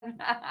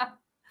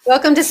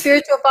Welcome to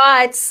Spiritual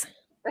Bites.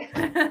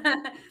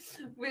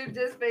 We've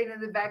just been in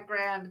the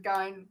background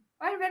going,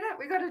 wait a minute,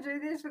 we got to do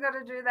this, we got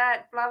to do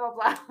that, blah, blah,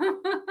 blah.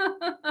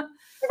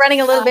 We're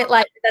running a little bit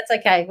late, but that's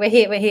okay. We're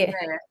here.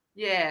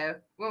 Yeah.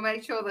 We'll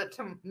make sure that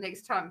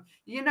next time.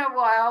 You know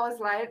why I was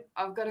late?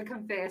 I've got to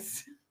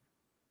confess.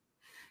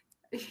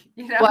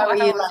 You know why I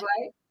was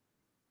late?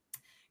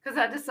 Because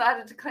I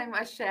decided to clean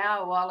my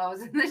shower while I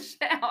was in the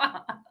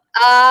shower.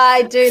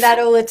 I do that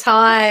all the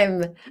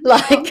time.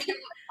 Like,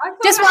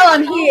 just while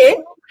I'm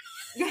here.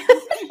 Yeah,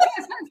 that's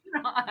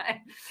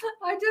right.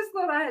 I just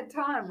thought I had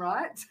time,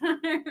 right?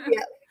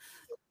 Yeah.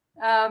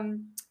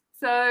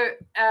 So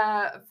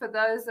for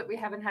those that we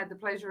haven't had the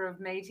pleasure of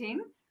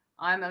meeting,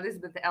 I'm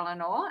Elizabeth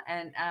Elenor,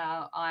 and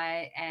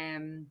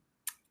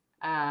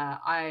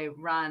I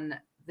run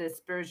the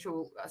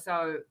spiritual,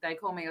 so they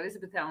call me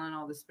Elizabeth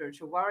Elenor, the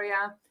spiritual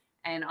warrior,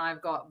 and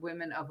I've got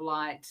Women of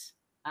Light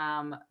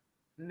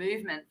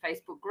movement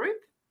Facebook group,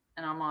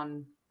 and I'm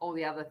on all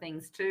the other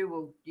things too.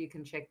 Well, you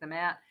can check them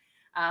out.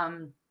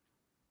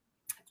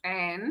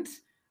 And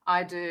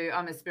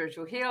I'm a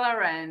spiritual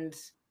healer and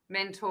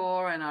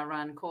mentor, and I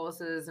run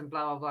courses and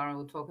blah, blah, blah. And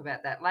we'll talk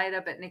about that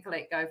later. But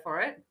Nicolette, go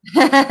for it.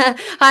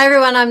 Hi,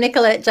 everyone. I'm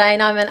Nicolette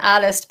Jane. I'm an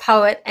artist,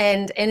 poet,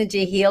 and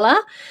energy healer.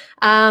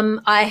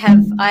 I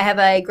have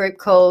a group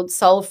called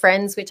Soul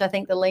Friends, which I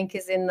think the link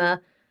is in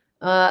the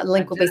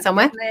link will be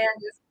somewhere.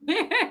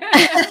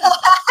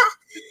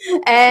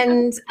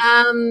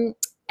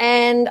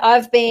 And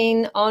I've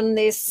been on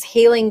this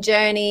healing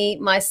journey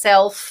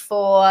myself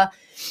for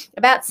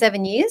about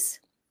 7 years.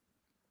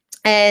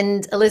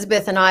 And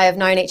Elizabeth and I have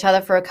known each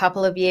other for a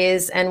couple of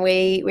years, and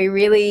we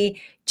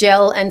really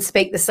gel and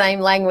speak the same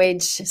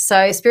language.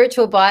 So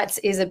Spiritual Bites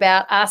is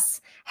about us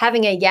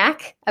having a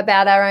yak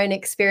about our own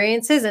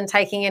experiences and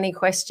taking any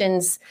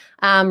questions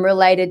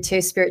related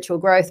to spiritual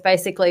growth,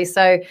 basically.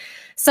 So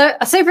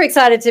super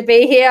excited to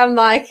be here. I'm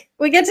like,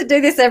 we get to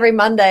do this every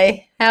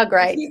Monday. How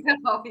great.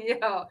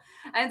 Yeah.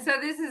 And so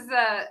this is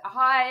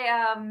hi,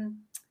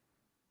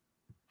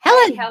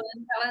 Helen.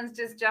 Helen's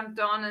just jumped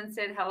on and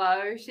said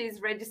hello.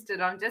 She's registered.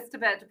 I'm just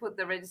about to put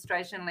the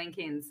registration link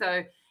in.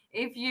 So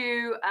if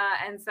you,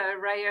 and so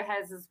Raya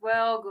has as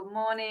well, good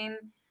morning.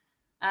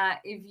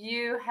 If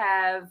you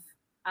have,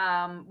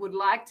 would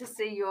like to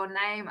see your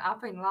name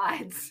up in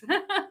lights,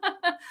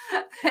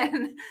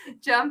 then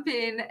jump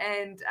in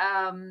and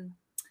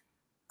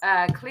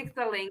click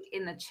the link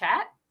in the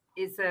chat.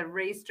 It's a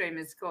restream.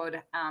 It's called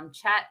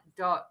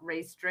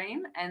chat.restream,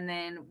 and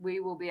then we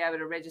will be able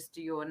to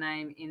register your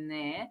name in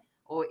there,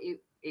 or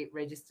it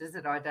registers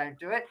it. I don't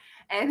do it,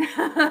 and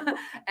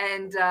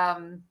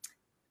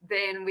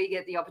then we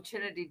get the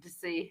opportunity to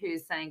see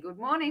who's saying good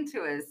morning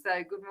to us.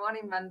 So good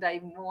morning,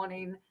 Monday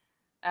morning.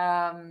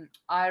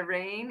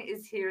 Irene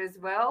is here as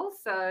well.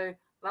 So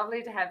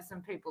lovely to have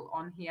some people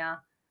on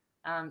here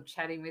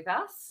chatting with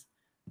us.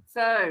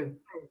 So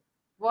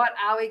what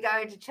are we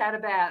going to chat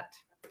about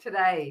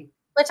today?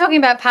 We're talking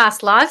about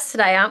past lives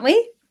today, aren't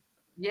we?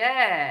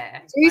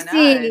 Yeah.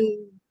 Juicy.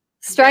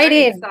 Straight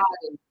very in.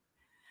 Exciting.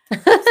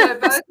 So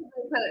both of us,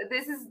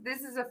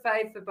 this is a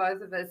fave for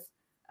both of us.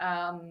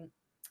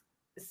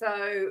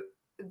 So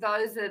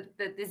those that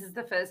this is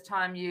the first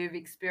time you've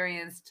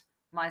experienced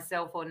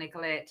myself or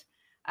Nicolette,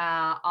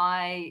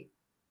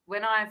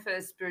 when I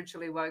first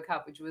spiritually woke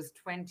up, which was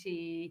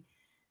 25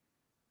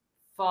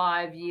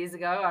 years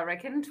ago, I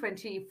reckon,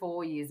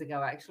 24 years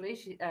ago,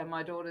 actually.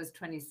 My daughter's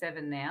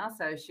 27 now,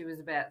 so she was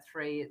about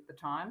 3 at the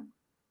time.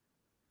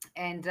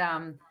 And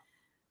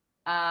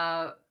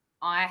I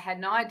had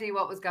no idea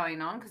what was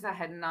going on because I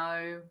had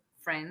no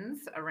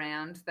friends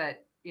around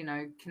that,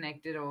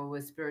 connected or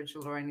was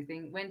spiritual or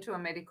anything. Went to a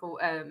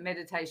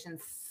meditation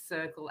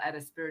circle at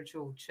a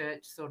spiritual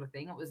church sort of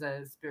thing. It was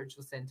a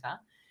spiritual center,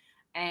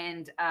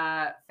 and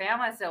found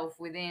myself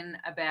within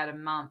about a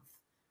month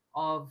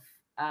of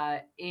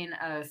in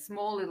a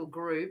small little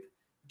group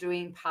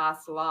doing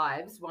past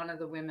lives. One of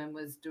the women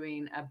was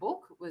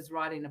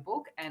writing a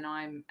book, and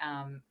I'm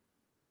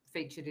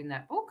featured in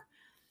that book.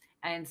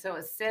 And so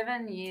it's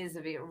 7 years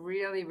of it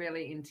really,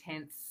 really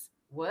intense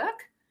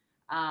work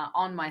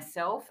on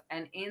myself.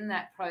 And in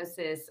that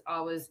process, I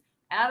was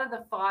out of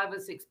the 5 or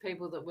 6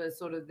 people that were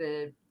sort of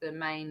the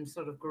main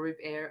sort of group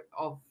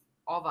of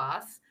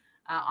us.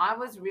 I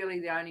was really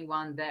the only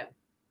one that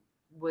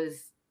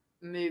was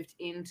moved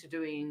into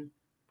doing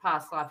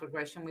past life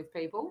regression with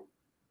people.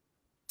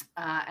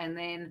 And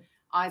then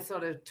I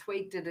sort of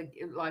tweaked it,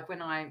 like when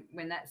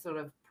that sort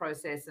of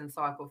process and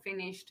cycle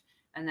finished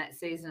and that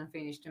season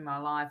finished in my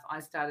life,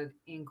 I started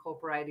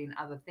incorporating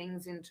other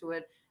things into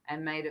it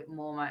and made it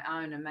more my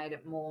own and made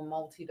it more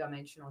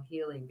multidimensional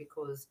healing,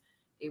 because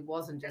it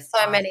wasn't just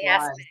so many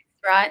aspects,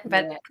 right?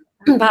 But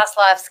past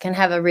lives can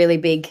have a really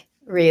big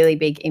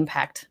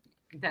impact.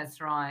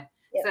 That's right.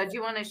 Yep. So do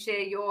you want to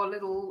share your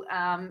little,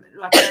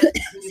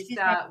 you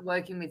start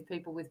working with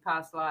people with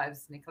past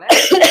lives, Nicolette?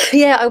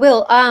 Yeah, I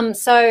will.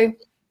 So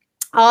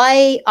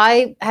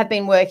I have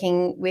been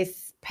working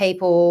with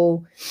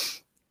people.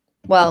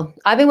 Well,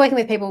 I've been working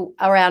with people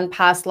around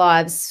past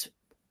lives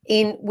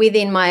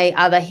within my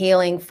other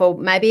healing for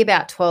maybe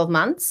about 12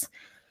 months.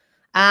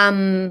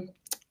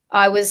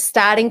 I was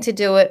starting to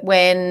do it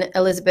when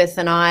Elizabeth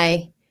and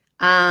I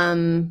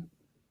can't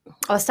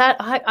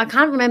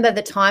remember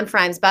the time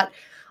frames, but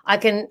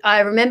I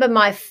remember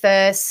my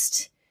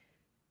first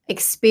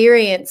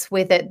experience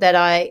with it, that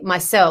I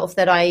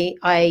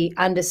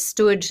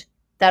understood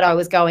that I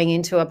was going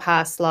into a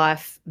past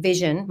life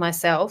vision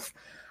myself.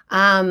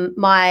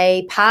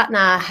 My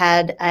partner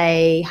had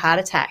a heart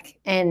attack,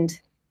 and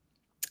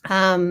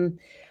prior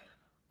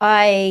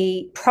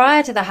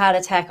to the heart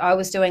attack, I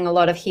was doing a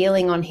lot of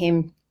healing on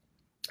him,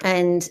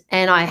 and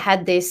I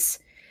had this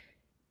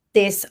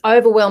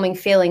overwhelming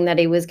feeling that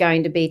he was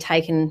going to be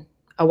taken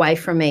away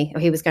from me, or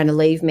he was going to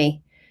leave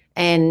me,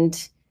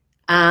 and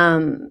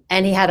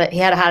he had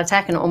a heart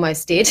attack and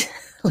almost did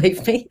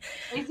leave me.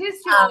 Is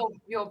this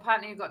your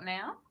partner you got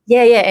now?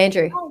 Yeah,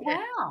 Andrew. Oh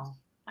wow.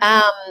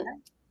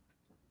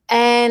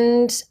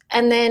 And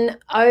then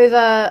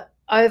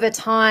over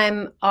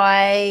time,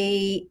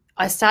 I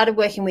started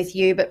working with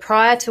you, but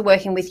prior to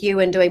working with you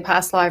and doing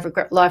past life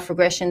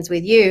regressions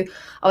with you,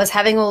 I was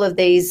having all of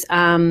these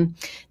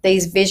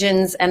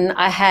visions, and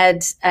I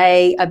had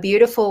a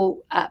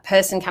beautiful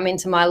person come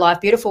into my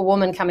life, beautiful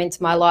woman come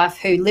into my life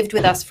who lived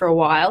with us for a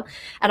while,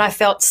 and I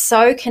felt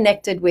so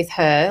connected with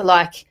her,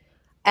 like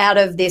out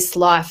of this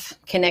life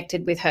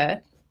connected with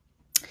her.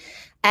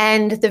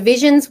 And the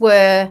visions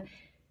were,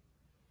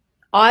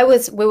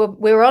 we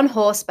were on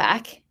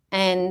horseback,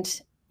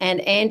 and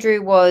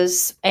Andrew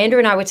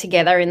and I were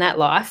together in that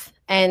life,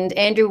 and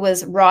Andrew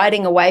was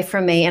riding away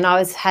from me, and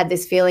I had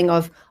this feeling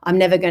of I'm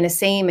never going to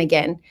see him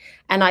again.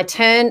 And I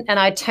turned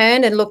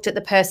and looked at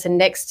the person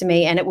next to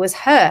me, and it was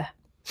her.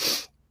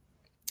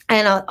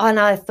 And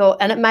I thought,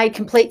 and it made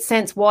complete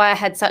sense why I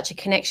had such a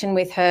connection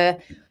with her.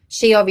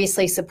 She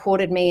obviously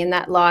supported me in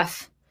that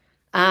life,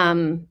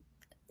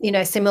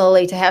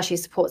 similarly to how she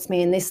supports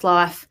me in this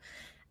life.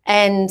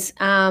 And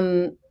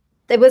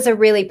there was a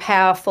really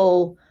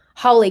powerful,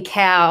 holy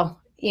cow,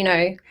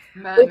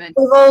 moment.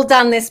 We've all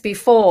done this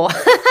before.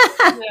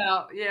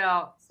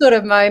 Yeah. Sort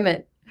of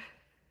moment.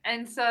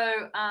 And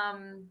so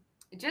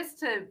just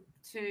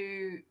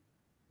to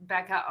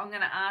back up, I'm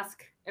going to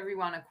ask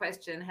everyone a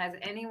question. Has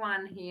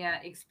anyone here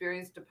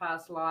experienced a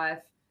past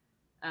life,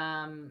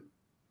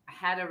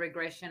 had a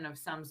regression of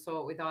some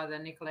sort with either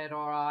Nicolette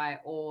or I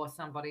or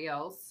somebody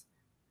else?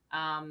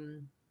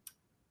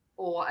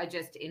 Or are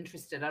just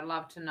interested? I'd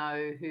love to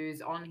know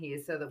who's on here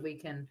so that we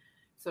can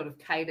sort of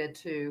cater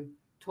to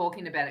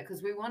talking about it,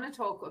 because we want to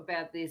talk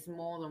about this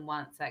more than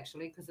once,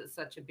 actually, because it's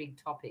such a big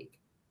topic,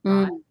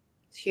 right?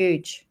 It's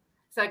huge.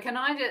 So can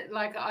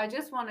I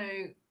just want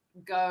to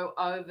go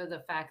over the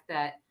fact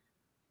that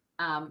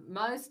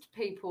most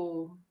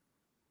people,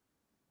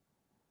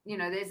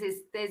 there's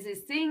this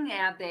thing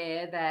out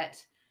there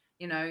that,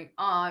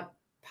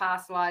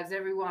 past lives,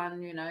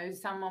 everyone,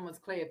 someone was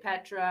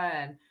Cleopatra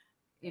and,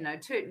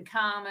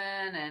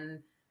 Tutankhamun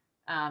and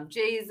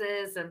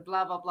Jesus and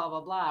blah, blah, blah,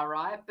 blah, blah,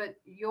 right? But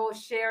you're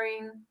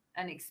sharing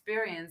an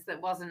experience that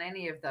wasn't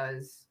any of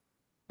those,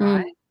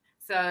 right?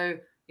 So,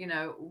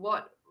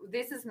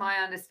 this is my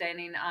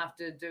understanding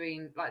after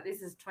doing,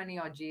 this is 20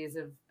 odd years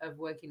of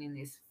working in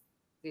this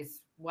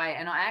way.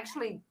 And I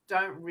actually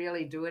don't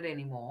really do it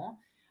anymore.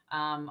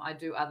 I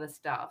do other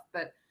stuff.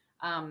 But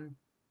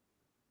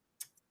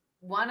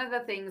one of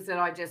the things that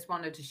I just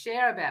wanted to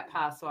share about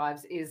past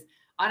lives is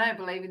I don't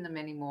believe in them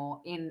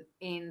anymore in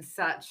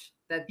such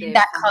that they're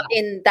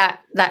in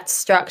that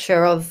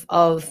structure of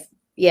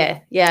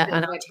they're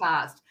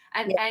past.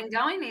 And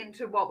going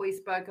into what we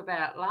spoke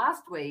about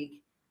last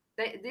week,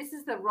 this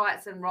is the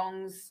rights and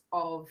wrongs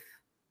of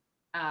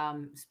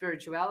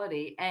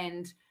spirituality,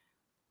 and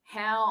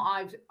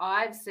how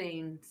I've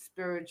seen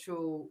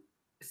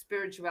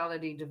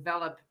spirituality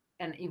develop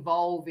and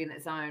evolve in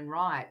its own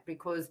right,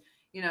 because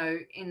in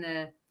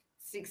the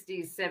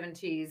 60s,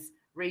 70s,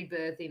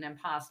 rebirthing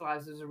and past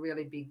lives was a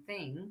really big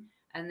thing,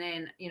 and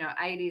then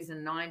 80s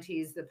and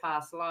 90s the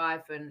past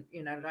life and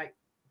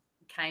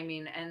came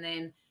in, and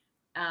then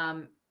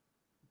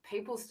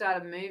people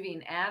started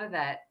moving out of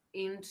that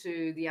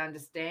into the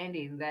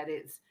understanding that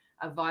it's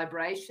a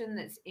vibration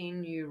that's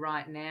in you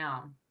right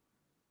now.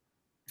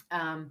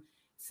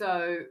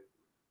 So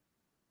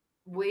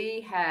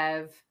we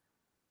have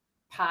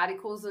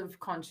particles of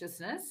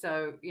consciousness.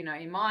 So,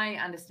 in my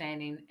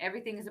understanding,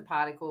 everything is a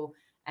particle,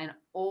 and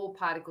all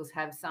particles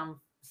have some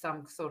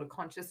sort of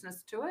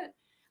consciousness to it.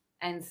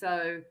 And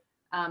so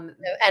and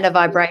a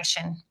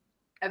vibration.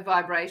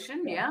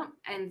 Yeah.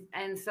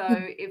 And so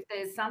if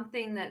there's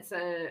something that's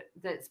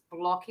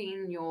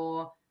blocking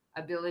your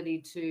ability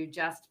to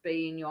just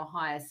be in your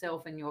higher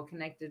self and you're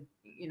connected,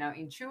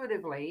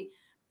 intuitively,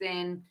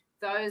 then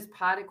those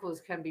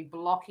particles can be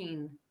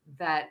blocking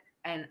that,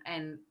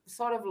 and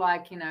sort of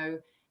like,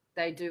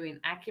 they do in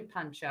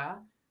acupuncture,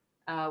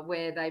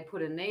 where they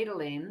put a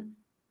needle in,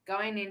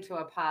 going into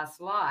a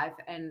past life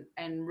and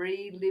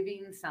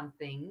reliving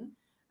something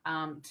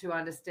to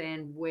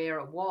understand where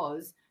it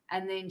was,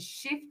 and then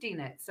shifting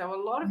it. So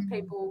a lot of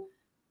people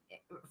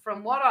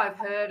from what I've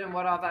heard and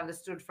what I've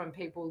understood from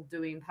people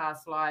doing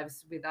past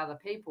lives with other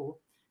people,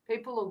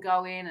 people will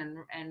go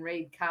in and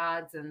read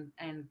cards and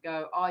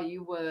go, oh,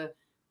 you were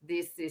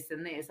this, this,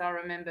 and this. I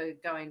remember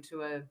going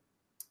to a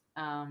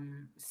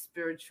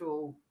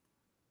spiritual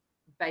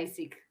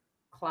basic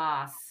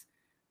class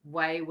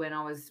way when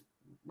I was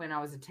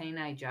a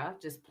teenager,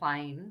 just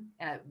plain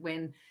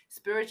when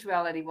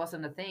spirituality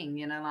wasn't a thing,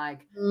 you know,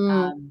 like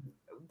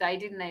they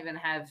didn't even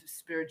have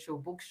spiritual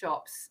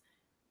bookshops.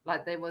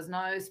 Like there was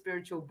no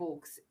spiritual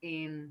books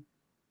in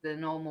the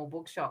normal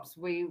bookshops.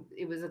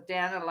 It was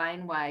down a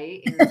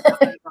laneway in the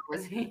suburb I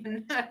was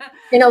in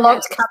a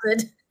locked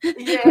cupboard.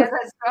 Yeah,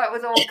 that's right. It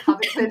was all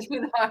coveted,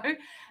 you know.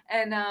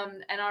 And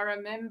I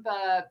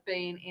remember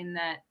being in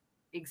that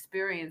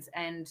experience,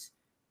 and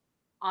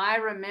I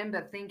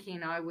remember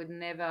thinking I would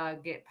never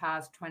get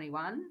past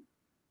 21.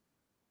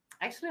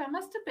 Actually, I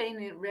must have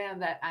been around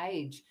that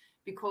age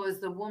because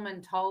the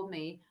woman told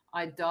me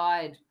I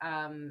died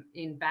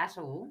in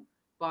battle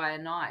by a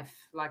knife,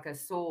 like a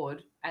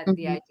sword, at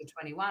the age of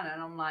 21.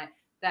 And I'm like,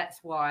 that's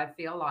why I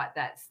feel like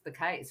that's the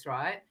case,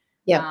 right?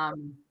 Yeah.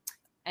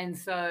 And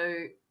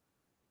so,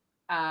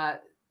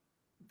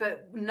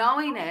 but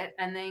knowing it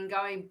and then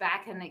going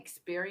back and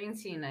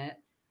experiencing it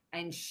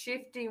and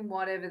shifting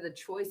whatever the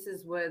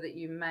choices were that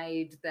you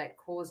made that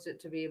caused it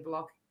to be a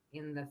block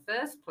in the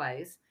first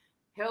place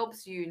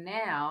helps you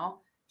now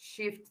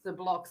shift the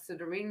blocks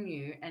that are in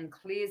you and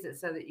clears it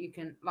so that you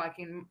can, like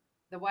in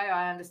the way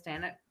I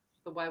understand it,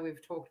 the way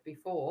we've talked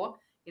before,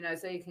 you know,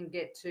 so you can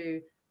get to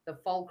the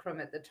fulcrum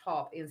at the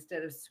top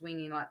instead of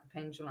swinging like the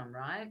pendulum,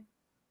 right?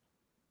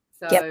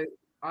 So Yep.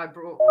 I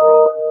brought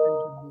the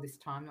pendulum this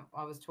time.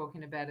 I was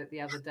talking about it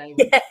the other day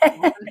with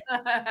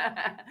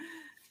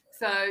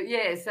so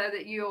yeah, so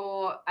that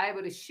you're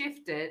able to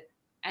shift it,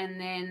 and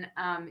then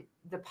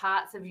the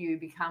parts of you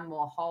become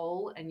more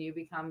whole and you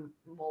become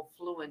more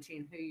fluent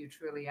in who you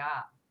truly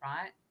are,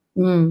 right?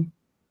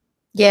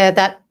 Yeah,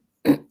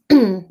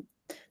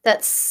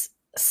 that's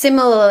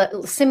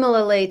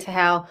similarly to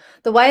how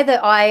the way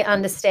that I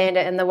understand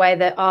it and the way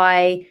that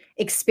I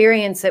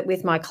experience it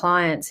with my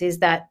clients is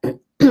that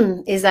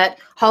is that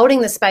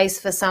holding the space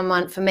for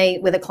someone, for me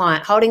with a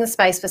client, holding the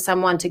space for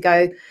someone to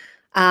go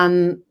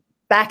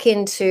back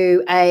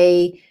into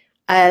a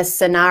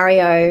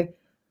scenario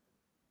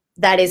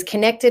that is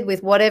connected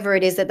with whatever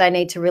it is that they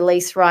need to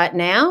release right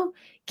now,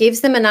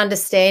 gives them an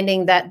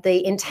understanding that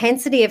the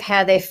intensity of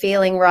how they're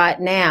feeling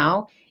right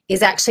now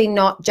is actually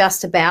not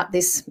just about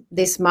this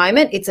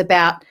moment. It's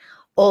about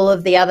all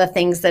of the other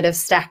things that have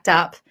stacked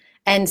up.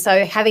 And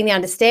so having the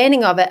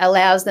understanding of it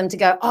allows them to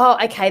go, oh,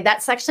 okay,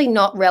 that's actually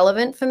not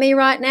relevant for me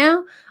right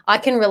now. I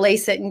can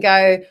release it and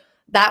go,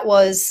 that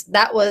was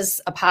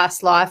a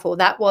past life, or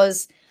that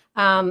was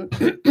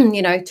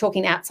you know,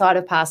 talking outside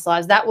of past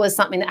lives, that was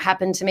something that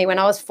happened to me when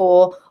I was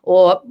 4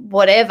 or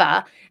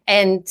whatever.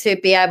 And to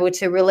be able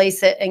to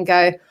release it and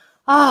go,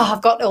 oh,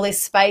 I've got all this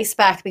space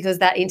back because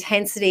that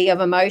intensity of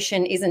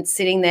emotion isn't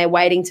sitting there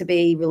waiting to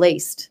be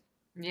released.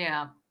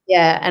 Yeah.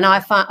 Yeah. And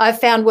I've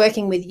found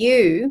working with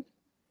you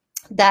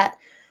that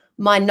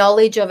my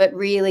knowledge of it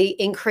really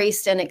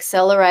increased and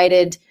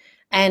accelerated.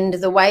 And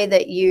the way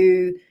that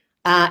you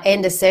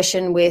end a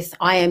session with,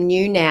 I am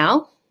new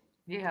now,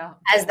 Yeah.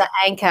 as the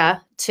anchor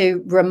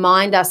to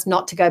remind us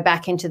not to go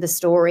back into the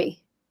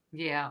story.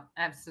 Yeah,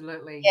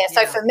 absolutely. Yeah.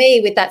 So for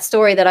me, with that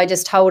story that I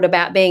just told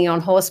about being on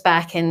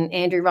horseback and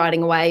Andrew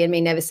riding away and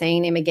me never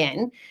seeing him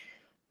again,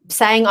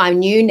 saying I'm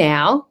new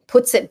now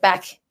puts it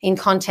back in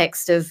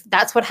context of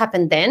that's what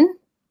happened then.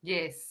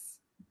 Yes.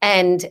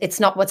 And it's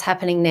not what's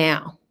happening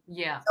now.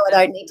 Yeah. So I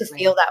don't need to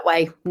feel that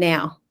way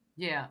now.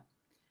 Yeah.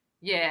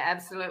 Yeah,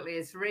 absolutely.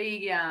 It's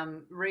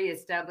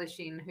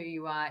re-establishing who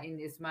you are in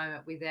this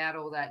moment without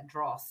all that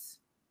dross.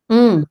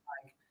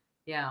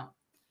 Yeah.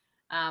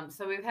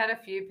 So we've had a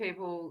few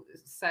people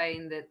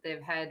saying that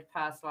they've had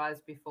past lives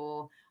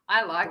before.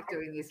 I like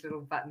doing this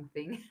little button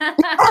thing.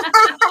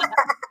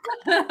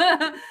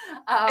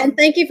 And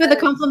thank you for the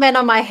compliment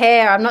on my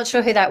hair. I'm not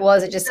sure who that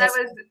was. It just that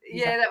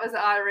was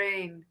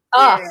Irene.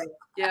 Oh.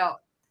 Yeah.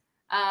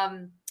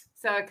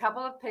 So a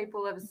couple of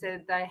people have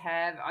said they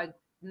have. I'm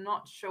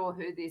not sure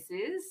who this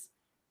is.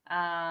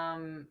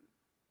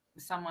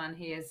 Someone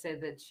here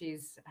said that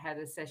she's had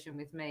a session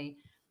with me.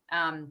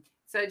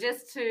 So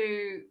just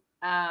to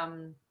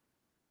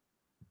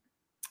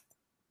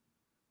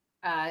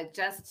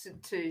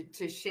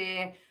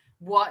share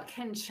what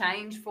can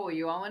change for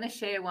you, I want to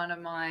share one of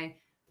my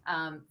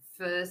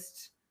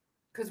first,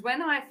 because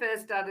when I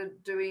first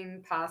started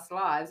doing past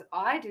lives,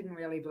 I didn't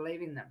really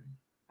believe in them,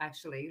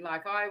 actually.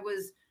 Like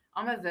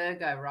I'm a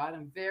Virgo, right?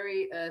 I'm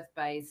very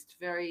earth-based,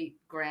 very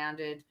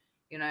grounded,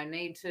 you know,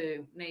 need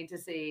to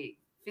see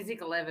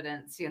physical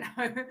evidence, you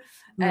know.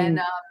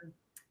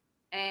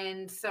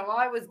 And so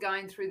I was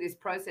going through this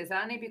process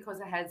only because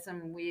I had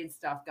some weird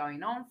stuff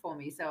going on for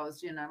me. So I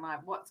was, you know,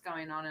 like, what's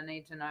going on? I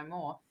need to know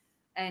more.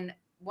 And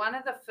one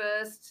of the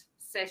first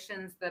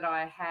sessions that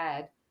I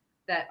had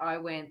that I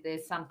went,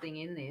 there's something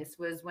in this,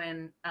 was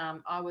when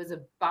I was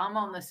a bum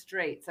on the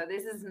street. So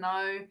this is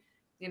no,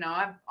 you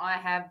know, I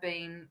have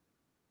been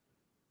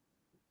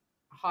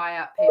high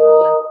up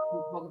people, and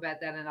we'll talk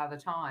about that another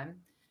time.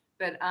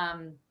 But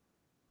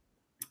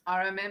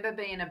I remember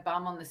being a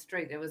bum on the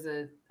street.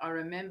 I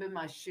remember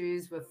my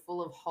shoes were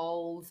full of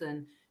holes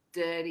and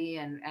dirty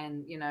and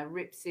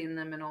rips in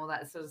them and all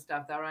that sort of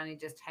stuff. They were only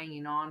just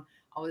hanging on.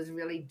 I was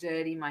really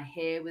dirty. My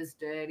hair was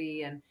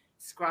dirty and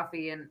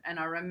scruffy. And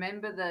I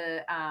remember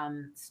the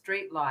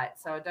street light.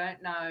 So I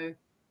don't know,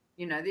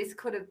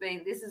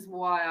 this is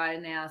why I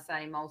now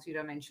say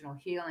multidimensional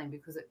healing,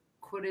 because it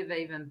could have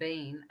even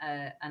been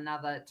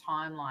another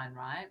timeline,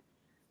 right?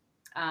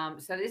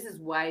 So this is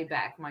way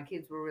back. My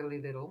kids were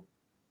really little.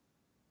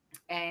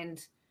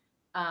 And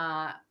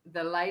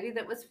the lady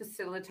that was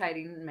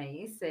facilitating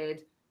me said,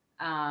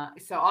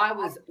 so I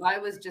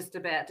was just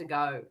about to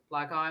go,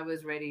 like I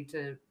was ready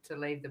to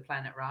leave the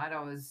planet, right?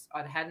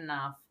 I'd had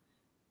enough,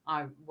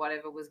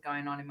 whatever was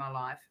going on in my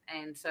life.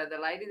 And so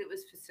the lady that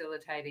was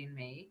facilitating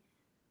me,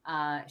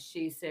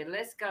 she said,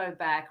 let's go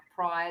back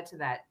prior to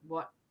that.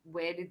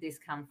 Where did this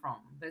come from?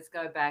 Let's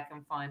go back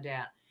and find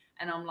out.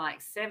 And I'm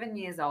like 7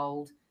 years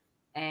old,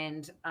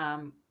 and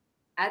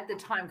at the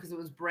time, because it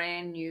was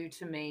brand new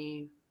to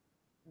me,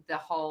 the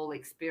whole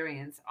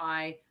experience,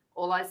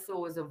 all I saw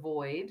was a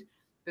void,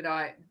 but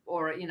I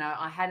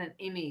had an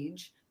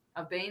image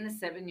of being a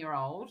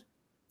 7-year-old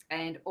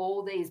and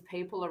all these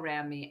people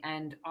around me,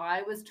 and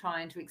I was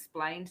trying to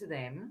explain to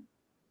them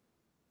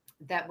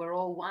that we're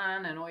all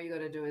one and all you got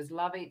to do is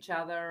love each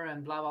other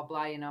and blah blah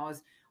blah. It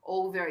was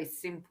all very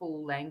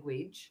simple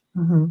language.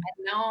 Mm-hmm.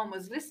 And no one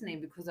was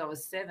listening because I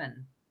was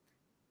 7.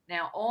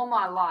 Now all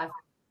my life,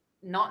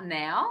 not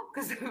now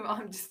because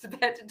I'm just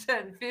about to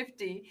turn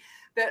 50,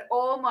 but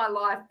all my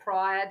life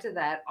prior to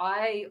that,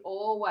 I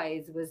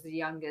always was the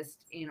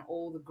youngest in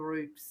all the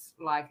groups,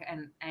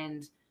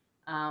 and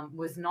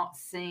was not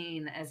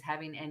seen as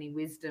having any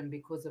wisdom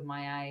because of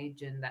my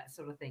age and that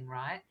sort of thing,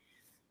 right?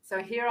 So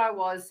here I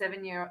was,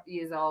 7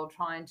 years old,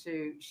 trying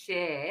to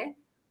share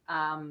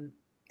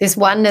this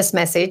oneness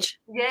message.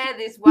 Yeah,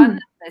 this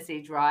oneness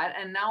message, right?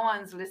 And no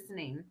one's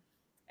listening.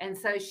 And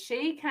so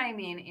she came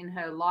in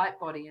her light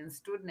body and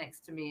stood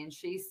next to me, and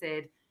she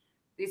said,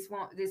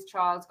 this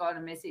child's got a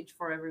message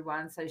for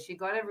everyone. So she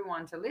got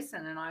everyone to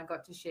listen, and I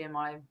got to share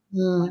my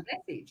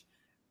message.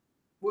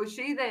 Well,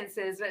 she then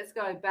says, let's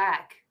go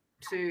back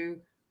to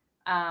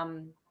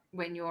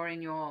when you're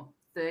in your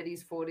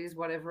 30s, 40s,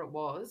 whatever it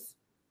was.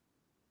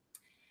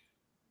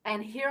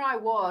 And here I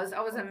was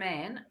a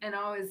man, and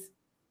I was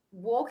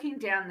walking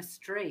down the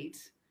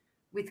street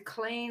with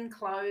clean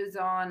clothes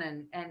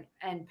on,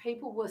 and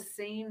people were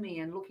seeing me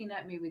and looking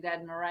at me with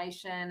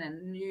admiration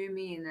and knew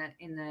me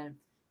in the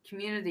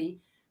community.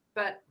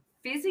 But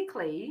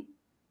physically,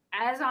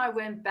 as I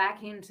went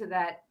back into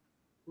that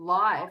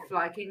life,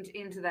 like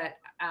into that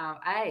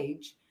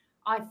age,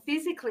 I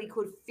physically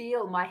could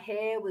feel my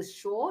hair was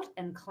short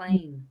and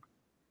clean.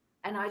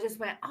 And I just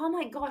went, oh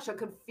my gosh, I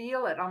could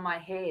feel it on my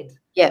head.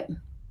 Yep.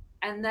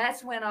 And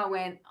that's when I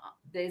went,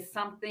 there's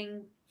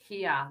something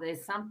here.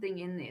 There's something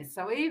in this.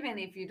 So even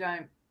if you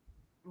don't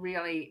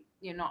really,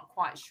 you're not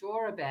quite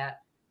sure about,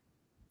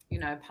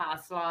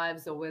 past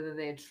lives or whether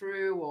they're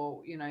true,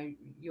 or,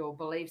 your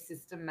belief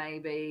system may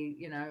be,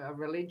 a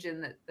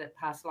religion that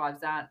past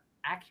lives aren't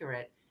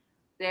accurate.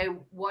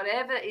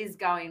 Whatever is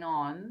going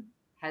on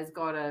has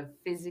got a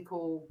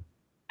physical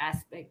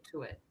aspect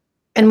to it.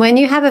 And when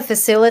you have a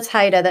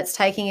facilitator that's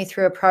taking you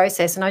through a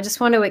process, and I just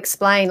want to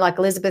explain, like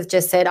Elizabeth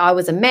just said, I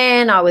was a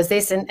man, I was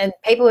this, and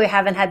people who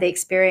haven't had the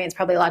experience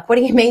probably like, what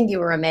do you mean you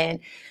were a man?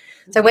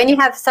 So when you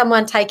have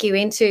someone take you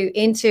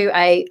into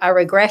a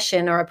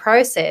regression or a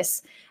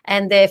process,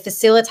 and they're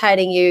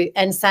facilitating you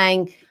and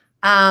saying,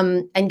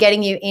 and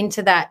getting you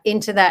into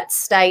that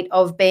state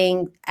of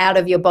being out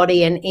of your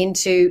body and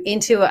into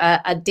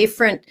a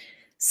different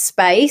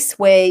space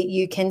where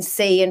you can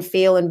see and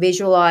feel and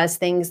visualize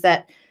things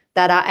that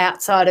are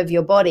outside of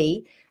your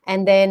body,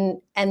 and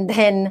then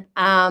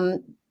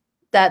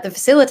that the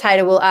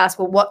facilitator will ask,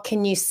 well, what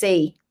can you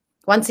see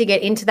once you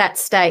get into that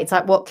state? It's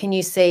like, what can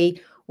you see?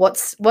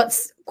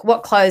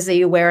 What clothes are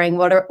you wearing?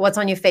 What's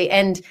on your feet?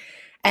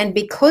 And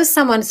because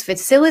someone's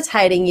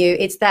facilitating you,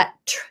 it's that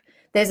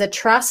there's a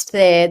trust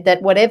there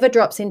that whatever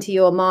drops into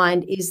your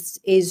mind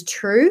is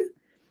true.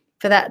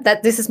 For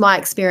that this is my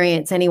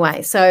experience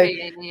anyway. So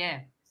yeah.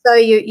 So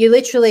you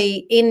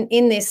literally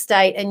in this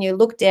state, and you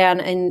look down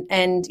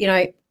and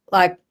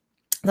like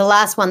the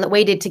last one that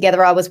we did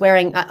together, I was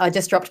wearing, I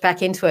just dropped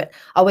back into it.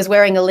 I was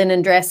wearing a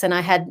linen dress, and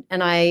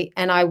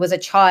I was a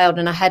child,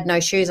 and I had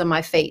no shoes on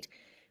my feet.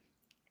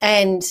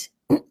 And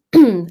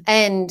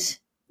and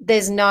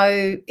there's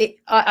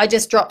I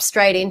just dropped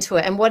straight into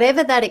it. And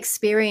whatever that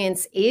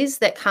experience is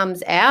that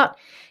comes out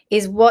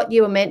is what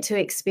you were meant to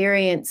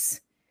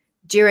experience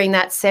during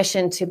that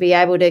session, to be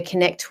able to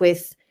connect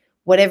with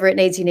whatever it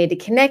needs you need to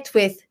connect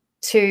with,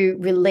 to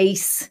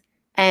release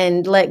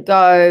and let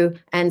go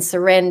and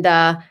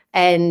surrender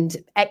and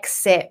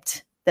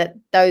accept that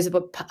those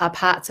are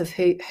parts of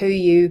who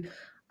you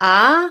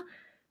are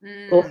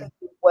or who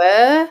you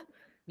were.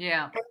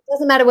 Yeah. It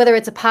doesn't matter whether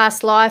it's a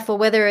past life or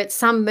whether it's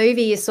some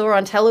movie you saw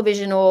on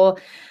television or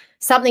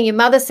something your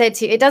mother said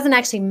to you. It doesn't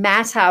actually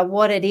matter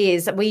what it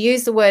is. We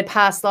use the word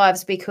past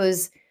lives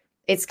because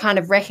it's kind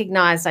of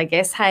recognized, I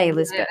guess. Hey,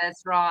 Elizabeth. Yeah,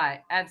 that's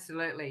right.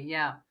 Absolutely.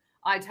 Yeah.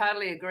 I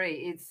totally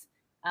agree. It's,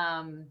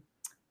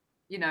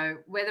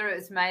 whether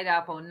it's made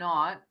up or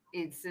not,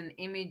 it's an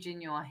image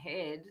in your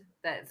head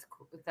that's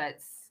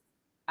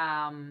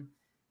um,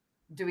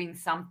 doing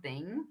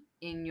something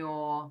in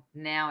your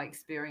now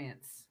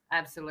experience.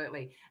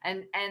 Absolutely.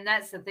 And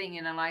that's the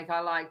thing, like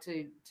I like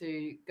to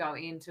go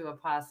into a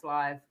past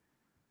life,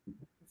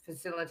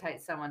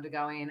 facilitate someone to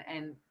go in,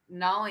 and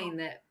knowing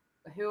that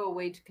who are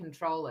we to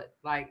control it,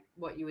 like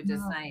what you were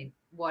just saying,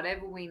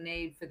 whatever we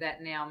need for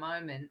that now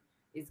moment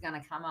is going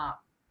to come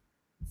up.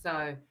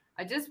 So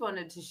I just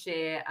wanted to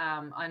share,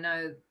 I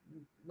know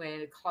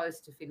we're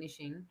close to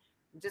finishing,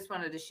 just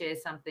wanted to share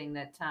something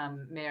that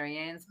Mary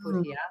Ann's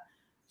put here.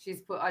 She's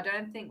put, I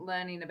don't think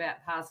learning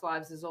about past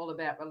lives is all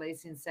about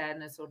releasing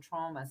sadness or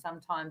trauma.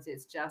 Sometimes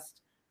it's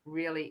just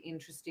really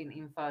interesting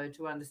info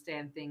to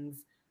understand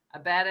things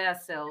about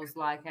ourselves,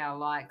 like our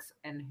likes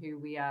and who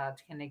we are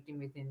connecting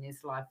with in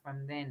this life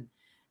from then.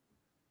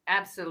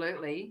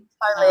 Absolutely.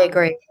 Totally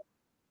agree.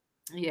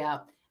 Yeah.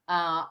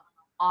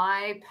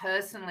 I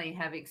personally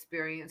have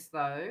experienced,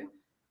 though,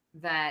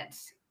 that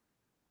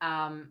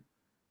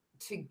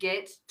to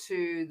get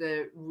to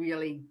the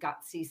really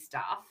gutsy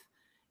stuff,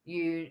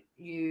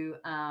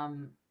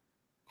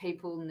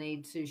 people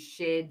need to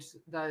shed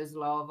those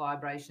lower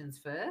vibrations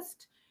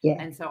first. Yeah.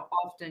 And so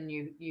often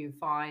you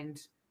find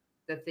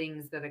the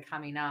things that are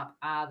coming up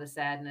are the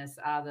sadness,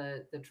 are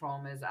the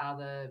traumas, are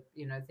the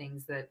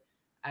things that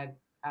are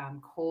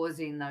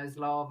causing those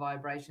lower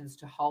vibrations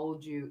to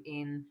hold you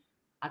in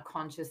a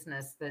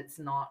consciousness that's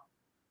not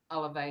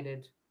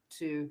elevated,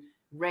 to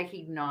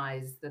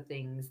recognize the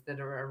things that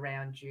are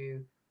around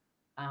you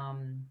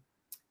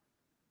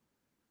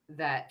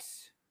that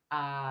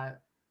are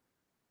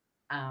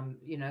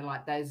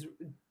like those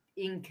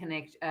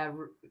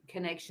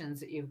connections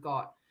that you've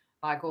got,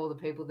 like all the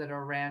people that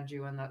are around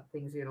you and the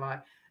things you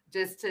like.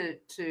 Just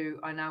to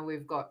I know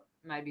we've got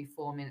maybe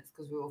 4 minutes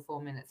because we were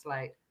 4 minutes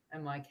late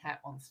and my cat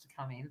wants to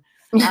come in.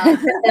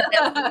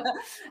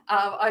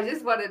 I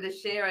just wanted to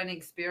share an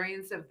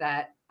experience of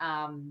that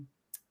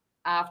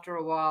after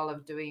a while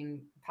of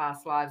doing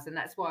past lives, and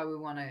that's why we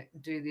want to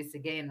do this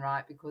again,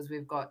 right? Because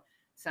we've got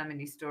so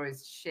many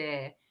stories to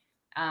share.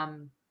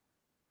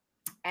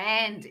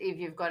 And if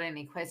you've got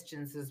any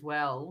questions as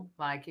well,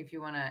 like if you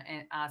want to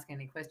ask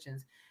any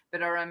questions.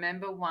 But I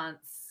remember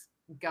once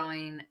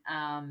going,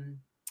 and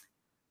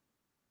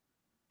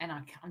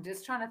I'm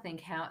just trying to think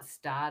how it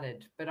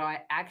started, but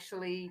I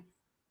actually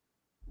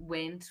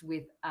went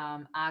with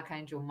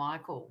Archangel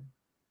Michael,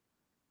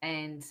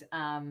 and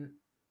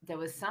there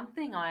was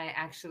something I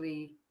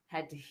actually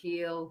had to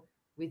heal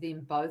within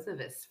both of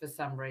us for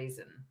some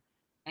reason.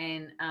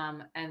 And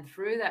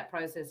through that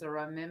process, I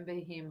remember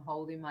him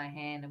holding my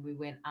hand and we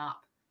went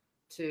up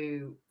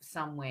to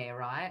somewhere,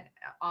 right?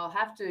 I'll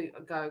have to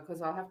go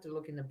because I'll have to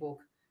look in the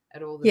book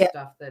at all the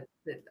stuff that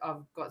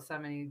I've got so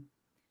many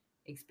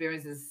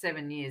experiences,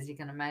 7 years, you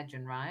can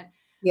imagine, right?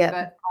 Yeah.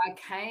 But I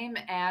came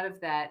out of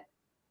that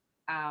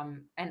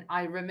and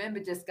I remember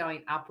just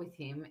going up with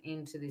him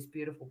into this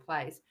beautiful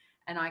place.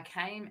 And I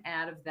came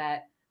out of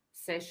that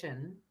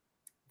session.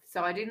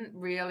 So I didn't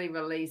really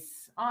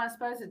release. Oh, I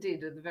suppose I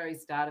did at the very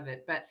start of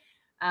it. But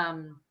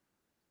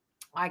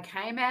I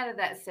came out of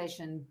that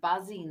session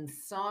buzzing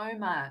so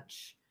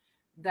much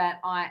that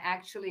I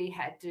actually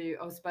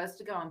I was supposed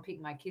to go and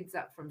pick my kids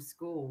up from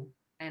school.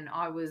 And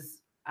I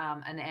was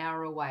an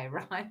hour away,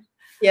 right?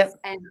 Yep.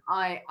 And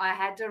I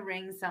had to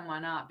ring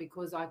someone up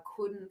because I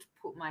couldn't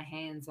put my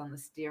hands on the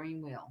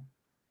steering wheel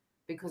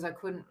because I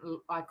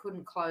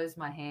couldn't close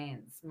my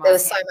hands. There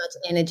was so much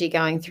energy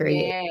going through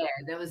you. Yeah,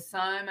 there was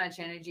so much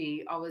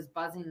energy. I was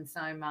buzzing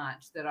so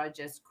much that I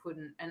just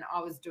couldn't, and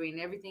I was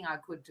doing everything I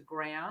could to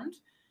ground.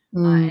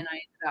 And I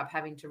ended up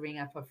having to ring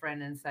up a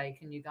friend and say,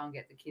 "Can you go and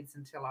get the kids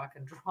until I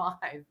can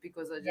drive?"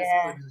 Because I just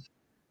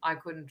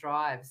couldn't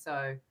drive.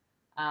 So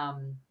I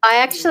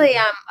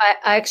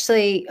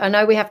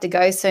know we have to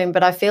go soon,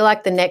 but I feel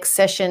like the next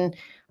session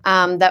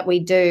that we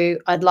do,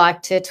 I'd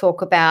like to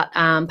talk about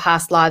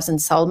past lives and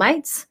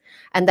soulmates,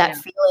 and that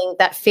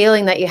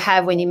feeling that you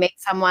have when you meet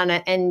someone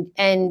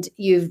and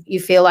you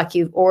feel like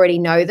you already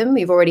know them,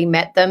 you've already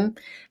met them,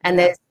 and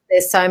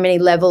there's so many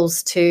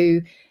levels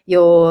to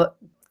your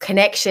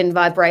connection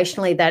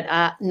vibrationally that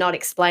are not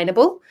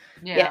explainable.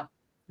 Yeah,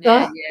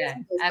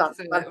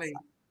 absolutely.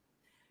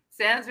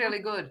 Sounds really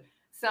good.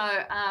 So,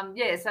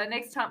 so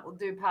next time we'll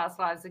do past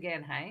lives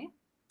again, hey?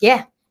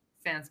 Yeah.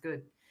 Sounds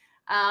good.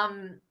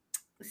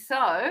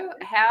 So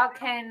how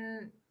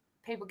can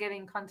people get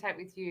in contact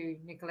with you,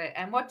 Nicolette,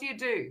 and what do you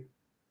do?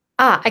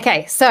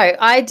 Okay. So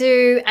I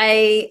do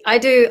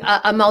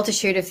a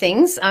multitude of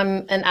things.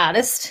 I'm an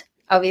artist,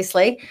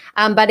 obviously,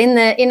 but in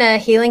a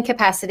healing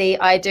capacity,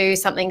 I do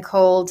something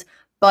called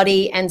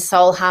body and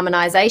soul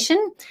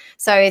harmonization.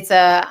 So it's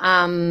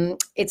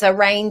a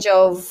range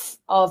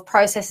of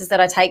processes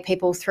that I take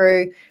people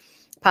through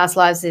past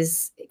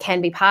lives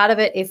can be part of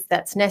it if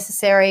that's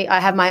necessary. I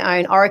have my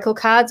own oracle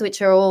cards,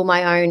 which are all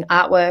my own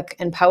artwork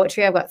and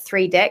poetry. I've got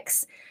 3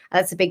 decks.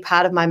 That's a big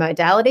part of my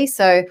modality.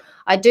 So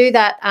I do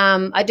that.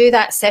 I do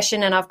that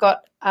session, and I've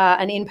got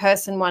an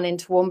in-person one in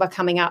Toowoomba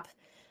coming up,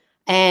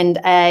 and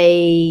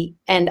a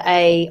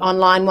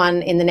online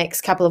one in the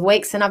next couple of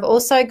weeks. And I've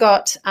also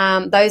got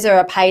those are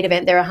a paid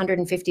event. They're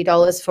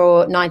 $150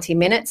 for 90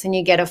 minutes, and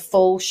you get a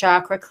full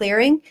chakra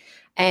clearing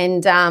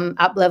and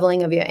up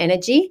leveling of your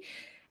energy.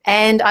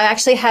 And I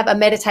actually have a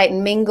meditate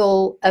and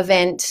mingle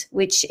event,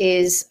 which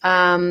is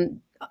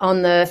on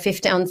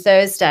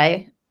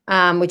Thursday,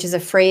 which is a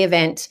free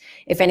event.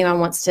 If anyone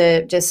wants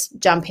to just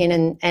jump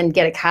in and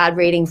get a card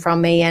reading from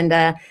me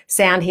and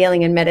sound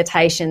healing and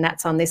meditation,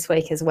 that's on this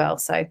week as well.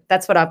 So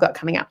that's what I've got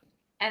coming up.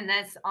 And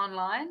that's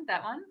online,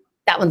 that one?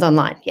 That one's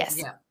online, yes.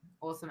 Yeah,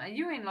 awesome. Are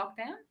you in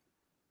lockdown?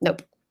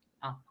 Nope.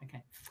 Oh,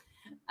 okay.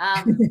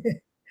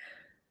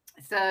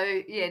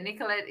 So, yeah,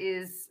 Nicolette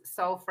is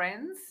Soul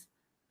Friends.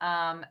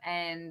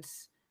 And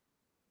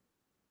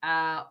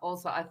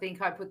also, I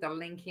think I put the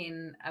link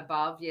in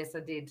above. Yes, I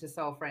did, to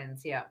Soul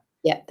Friends. Yeah.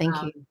 Yeah, thank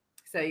you.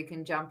 So you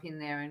can jump in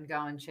there and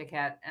go and check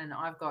out. And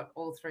I've got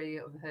all 3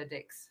 of her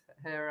decks,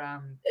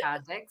 her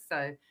card decks.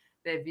 So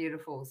they're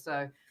beautiful.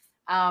 So,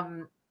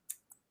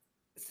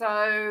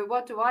 so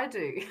what do I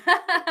do?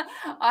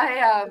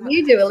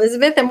 You do,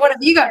 Elizabeth. And what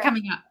have you got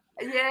coming up?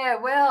 Yeah,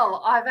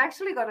 well, I've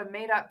actually got a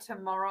meetup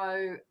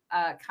tomorrow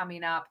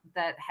coming up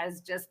that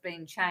has just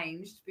been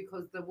changed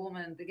because the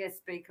guest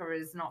speaker,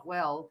 is not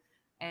well.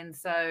 And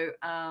so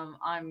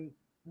I'm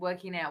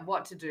working out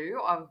what to do.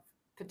 I've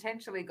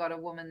potentially got a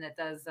woman that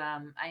does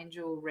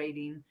angel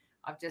reading.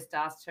 I've just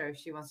asked her if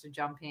she wants to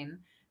jump in.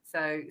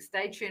 So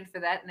stay tuned for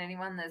that. And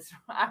anyone that's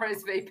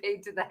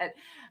RSVP'd to that,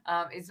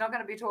 it's not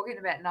going to be talking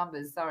about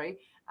numbers, sorry.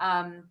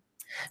 On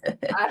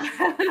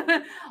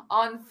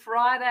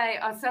Friday,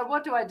 so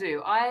what do?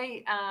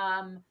 I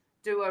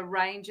do a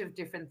range of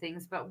different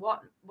things, but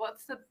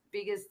what's the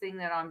biggest thing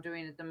that I'm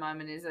doing at the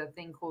moment is a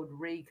thing called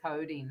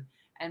recoding,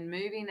 and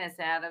moving us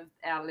out of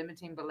our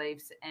limiting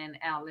beliefs and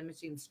our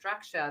limiting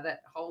structure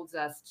that holds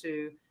us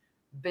to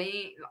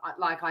be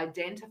like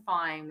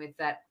identifying with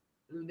that,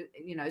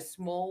 you know,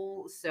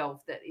 small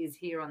self that is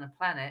here on the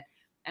planet,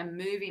 and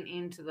moving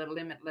into the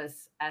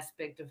limitless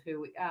aspect of who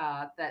we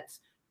are,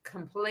 that's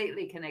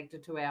completely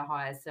connected to our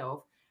higher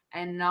self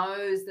and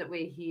knows that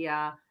we're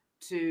here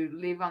to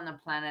live on the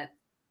planet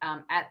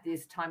at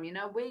this time. You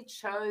know, we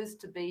chose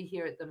to be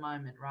here at the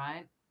moment,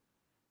 right?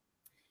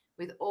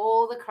 With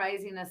all the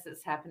craziness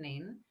that's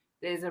happening,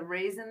 there's a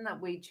reason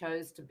that we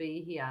chose to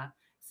be here.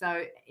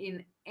 So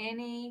in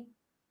any,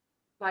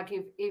 like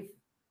if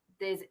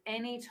there's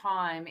any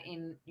time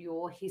in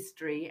your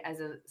history as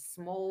a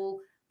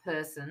small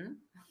person,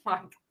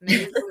 like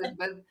me,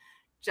 Elizabeth,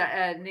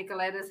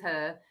 Nicolette is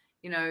her,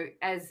 you know,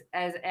 as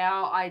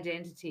our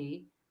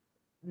identity,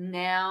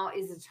 now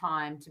is a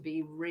time to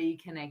be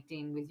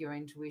reconnecting with your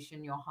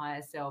intuition, your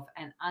higher self,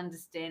 and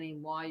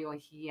understanding why you're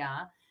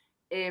here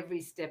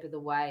every step of the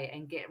way,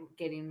 and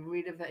getting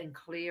rid of it and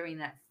clearing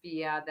that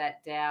fear,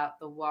 that doubt,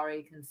 the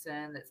worry,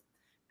 concern that's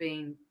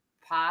being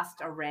passed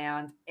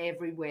around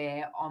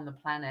everywhere on the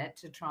planet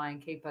to try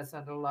and keep us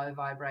at a low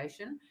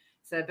vibration.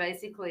 So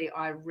basically,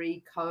 I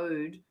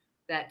recode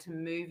that to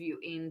move you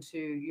into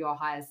your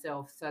higher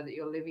self, so that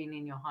you're living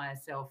in your higher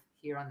self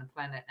here on the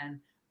planet and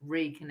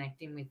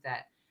reconnecting with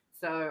that.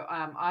 So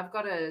I've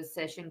got a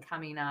session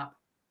coming up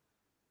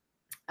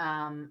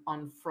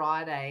on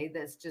Friday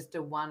that's just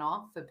a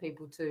one-off for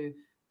people to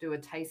do a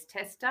taste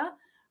tester.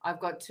 I've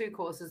got 2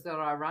 courses that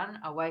I run.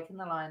 Awaken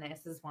the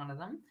Lioness is one of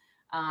them,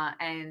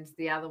 and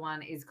the other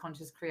one is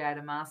Conscious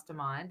Creator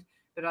Mastermind.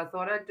 But I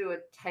thought I'd do a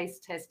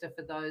taste tester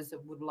for those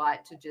that would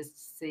like to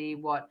just see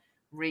what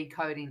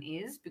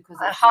recoding is, because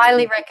I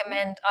highly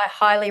recommend a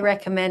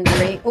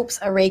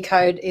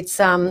recode.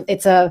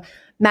 It's a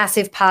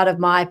massive part of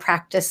my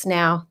practice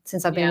now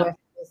since I've been working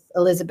with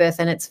Elizabeth,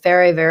 and it's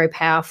very, very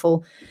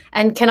powerful.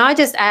 And can I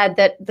just add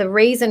that the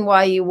reason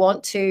why you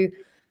want to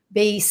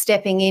be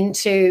stepping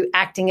into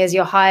acting as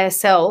your higher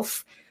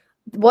self,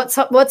 what's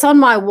on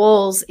my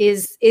walls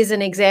is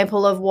an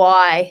example of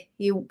why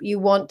you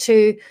want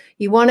to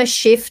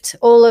shift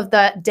all of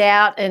that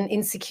doubt and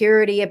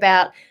insecurity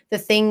about the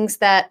things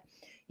that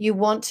you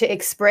want to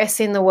express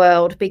in the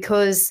world.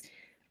 Because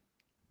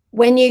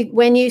when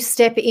you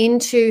step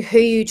into who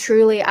you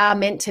truly are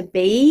meant to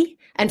be,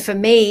 and for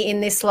me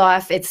in this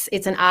life, it's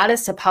an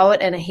artist, a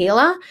poet, and a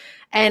healer,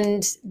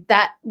 and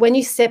that when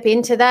you step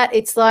into that,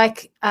 it's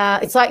like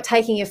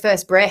taking your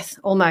first breath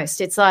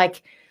almost. It's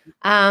like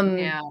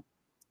so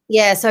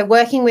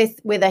working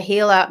with a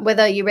healer,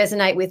 whether you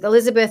resonate with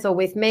Elizabeth or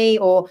with me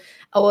or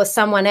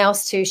someone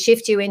else, to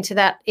shift you into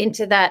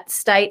that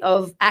state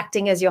of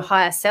acting as your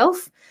higher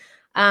self,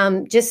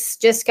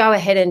 just go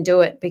ahead and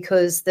do it,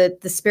 because the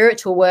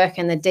spiritual work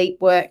and the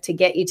deep work to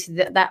get you to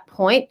that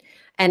point,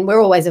 and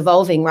we're always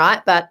evolving,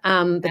 right? But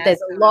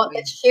there's a lot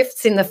that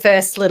shifts in the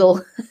first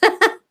little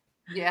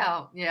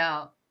yeah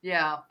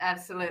Yeah,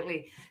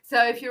 absolutely.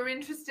 So if you're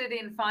interested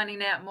in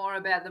finding out more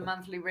about the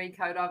monthly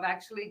recode, I've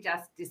actually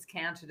just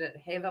discounted it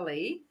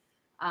heavily,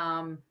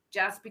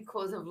 just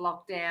because of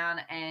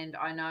lockdown, and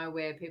I know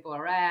where people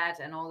are at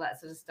and all that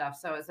sort of stuff.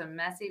 So it's a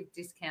massive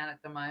discount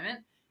at the moment.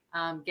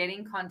 Get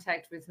in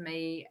contact with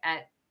me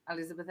at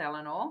Elizabeth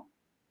Elenor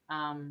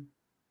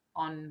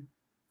on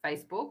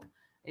Facebook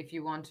if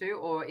you want to,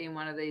 or in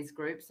one of these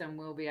groups, and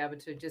we'll be able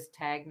to just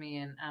tag me,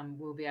 and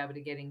we'll be able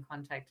to get in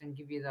contact and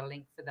give you the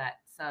link for that.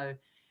 So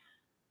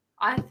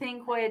I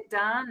think we're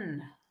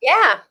done.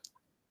 Yeah.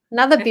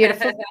 Another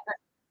beautiful.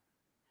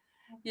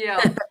 Yeah.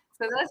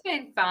 So that's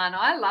been fun.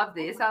 I love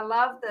this. I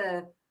love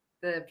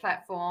the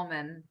platform,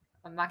 and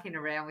I'm mucking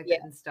around with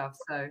it and stuff.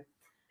 So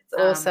it's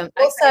awesome.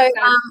 okay,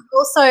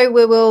 Also,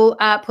 we will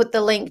put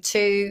the link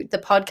to the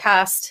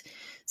podcast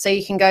so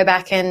you can go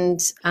back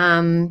and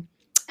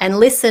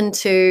listen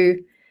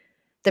to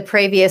the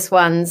previous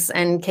ones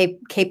and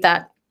keep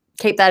that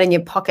in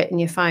your pocket in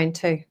your phone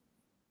too.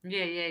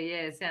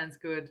 Yeah. Sounds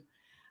good.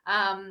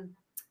 And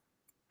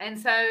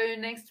so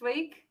next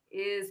week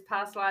is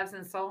Past Lives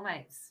and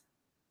Soulmates.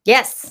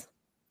 Yes.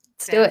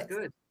 Let's do it.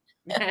 Good.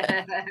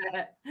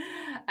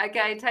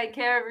 Okay, take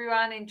care,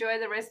 everyone. Enjoy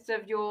the rest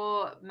of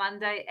your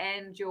Monday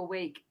and your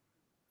week.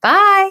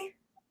 Bye.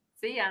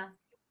 See ya.